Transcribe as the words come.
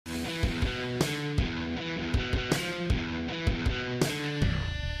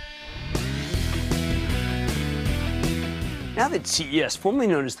Now that CES, formerly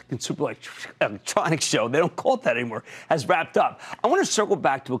known as the Consumer Electronics Show, they don't call it that anymore, has wrapped up, I want to circle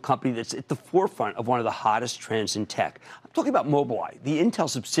back to a company that's at the forefront of one of the hottest trends in tech. I'm talking about Mobileye, the Intel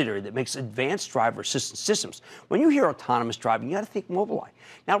subsidiary that makes advanced driver assistance systems. When you hear autonomous driving, you got to think Mobileye.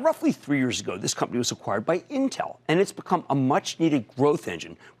 Now, roughly 3 years ago, this company was acquired by Intel, and it's become a much-needed growth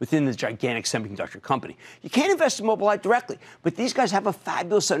engine within the gigantic semiconductor company. You can't invest in Mobileye directly, but these guys have a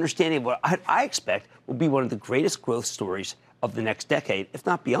fabulous understanding of what I expect will be one of the greatest growth stories of the next decade, if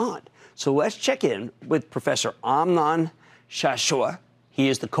not beyond. So let's check in with Professor Amnon Shashua. He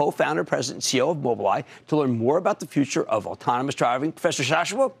is the co-founder, president, and CEO of Mobileye, to learn more about the future of autonomous driving. Professor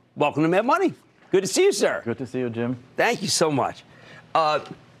Shashua, welcome to Mad Money. Good to see you, sir. Good to see you, Jim. Thank you so much.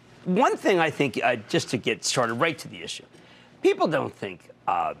 One thing I think, just to get started right to the issue, people don't think,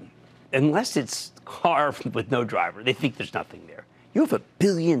 unless it's a car with no driver, they think there's nothing there. You have $1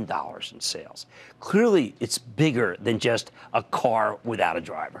 billion in sales. Clearly, it's bigger than just a car without a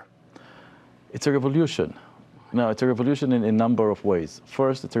driver. It's a revolution. No, it's a revolution in a number of ways.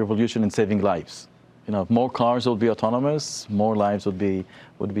 First, it's a revolution in saving lives. More cars will be autonomous, more lives would be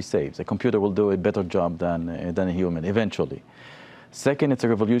saved. A computer will do a better job than a human eventually. Second, it's a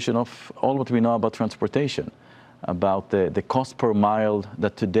revolution of all what we know about transportation, about the cost per mile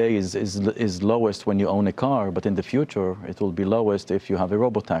that today is lowest when you own a car, but in the future it will be lowest if you have a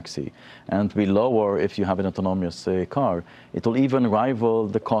robotaxi, and be lower if you have an autonomous car. It will even rival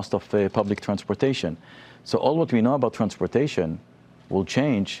the cost of public transportation. So all what we know about transportation will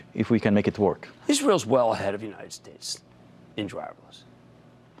change if we can make it work. Israel's well ahead of the United States in driverless.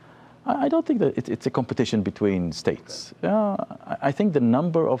 I don't think that it's a competition between states. Okay. I think the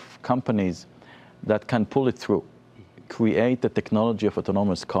number of companies that can pull it through, create the technology of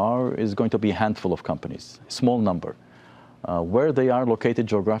autonomous car, is going to be a handful of companies, a small number. Where they are located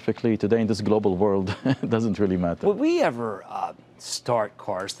geographically today in this global world doesn't really matter. Would we ever start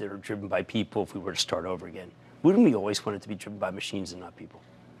cars that are driven by people if we were to start over again? Wouldn't we always want it to be driven by machines and not people?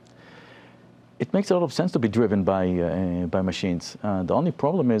 It makes a lot of sense to be driven by machines. The only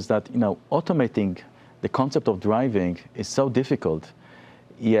problem is that automating the concept of driving is so difficult.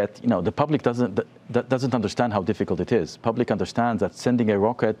 Yet, the public doesn't understand how difficult it is. Public understands that sending a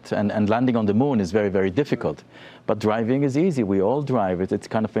rocket and landing on the moon is very, very difficult. But driving is easy. We all drive. It's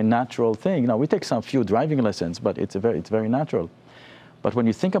kind of a natural thing. We take some few driving lessons, but it's very natural. But when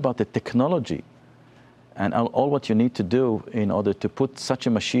you think about the technology and all what you need to do in order to put such a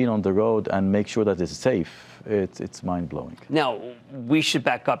machine on the road and make sure that it's safe, it's mind-blowing. Now, we should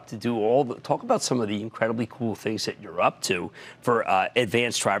back up to talk about some of the incredibly cool things that you're up to for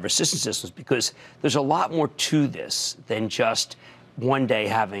advanced driver assistance systems, because there's a lot more to this than just one day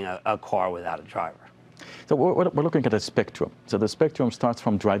having a car without a driver. So we're looking at a spectrum. So the spectrum starts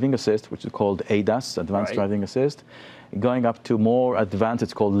from driving assist, which is called ADAS, Advanced Driving Assist, going up to more advanced,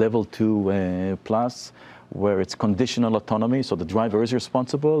 it's called level 2 plus, where it's conditional autonomy. So the driver is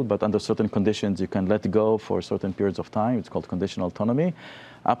responsible, but under certain conditions, you can let go for certain periods of time. It's called conditional autonomy.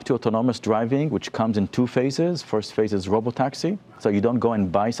 Up to autonomous driving, which comes in 2 phases. First phase is robotaxi. So you don't go and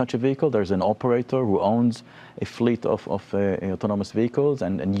buy such a vehicle. There's an operator who owns a fleet of autonomous vehicles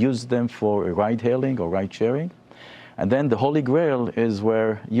and use them for ride hailing or ride sharing. And then the holy grail is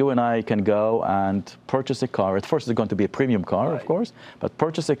where you and I can go and purchase a car. At first, it's going to be a premium car, of course, but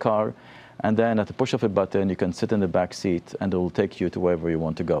purchase a car, and then at the push of a button, you can sit in the back seat, and it will take you to wherever you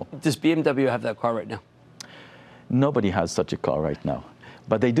want to go. Does BMW have that car right now? Nobody has such a car right now.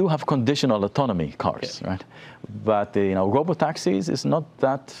 But they do have conditional autonomy cars, right? But robotaxis is not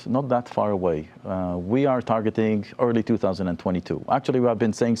that far away. We are targeting early 2022. Actually, we have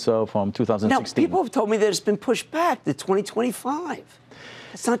been saying so from 2016. Now, people have told me that it's been pushed back to 2025.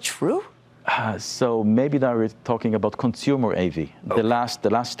 That's not true. So maybe they're talking about consumer AV, the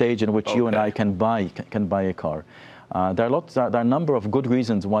last stage in which you and I can buy a car. There are a number of good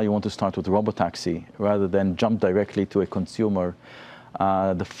reasons why you want to start with robotaxi rather than jump directly to a consumer.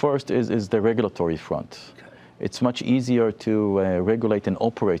 The first is the regulatory front. Okay. It's much easier to regulate an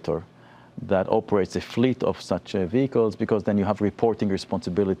operator that operates a fleet of such vehicles, because then you have reporting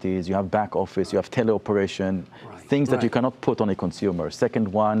responsibilities, you have back office, you have teleoperation, things that you cannot put on a consumer. Second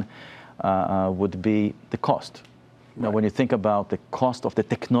one would be the cost. Now, when you think about the cost of the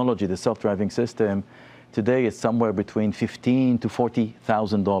technology, the self-driving system, today it's somewhere between $15,000 to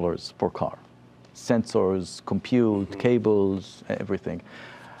 $40,000 per car. Sensors, compute, cables, everything.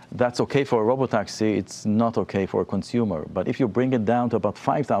 That's okay for a robotaxi. It's not okay for a consumer. But if you bring it down to about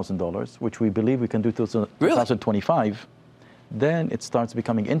 $5,000, which we believe we can do till 2025, then it starts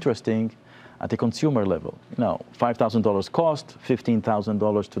becoming interesting at the consumer level. $5,000 cost,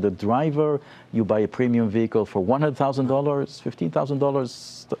 $15,000 to the driver. You buy a premium vehicle for $100,000,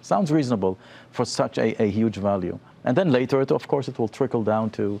 $15,000 sounds reasonable for such a huge value. And then later, of course, it will trickle down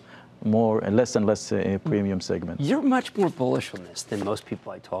to more and less premium segments. You're much more bullish on this than most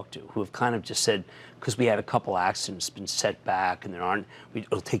people I talk to, who have kind of just said, because we had a couple accidents, been set back, and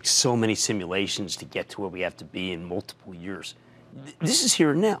it'll take so many simulations to get to where we have to be in multiple years. This is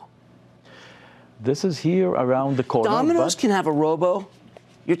here and now. This is here around the corner. Domino's can have a robo.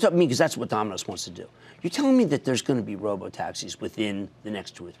 You're telling me, because that's what Domino's wants to do. You're telling me that there's going to be robotaxis within the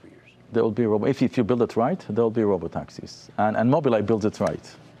next 2 or 3 years. There will be if you build it right, there will be robotaxis, and Mobileye builds it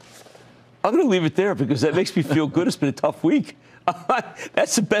right. I'm going to leave it there because that makes me feel good. It's been a tough week.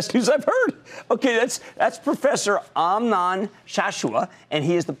 That's the best news I've heard. Okay, that's Professor Amnon Shashua, and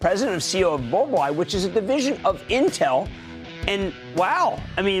he is the president of CEO of Mobileye, which is a division of Intel. And wow,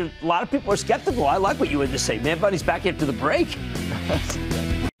 I mean, a lot of people are skeptical. I like what you had to say. Man Bunny's back after the break.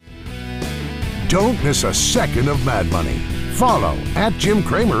 Don't miss a second of Mad Money. Follow @Jim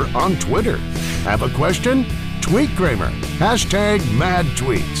Cramer on Twitter. Have a question? Tweet Cramer.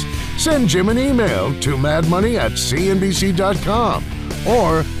 #MadTweets. Send Jim an email to madmoney@cnbc.com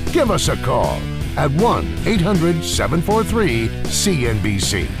or give us a call at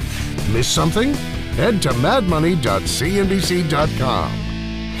 1-800-743-CNBC. Miss something? Head to madmoney.cnbc.com.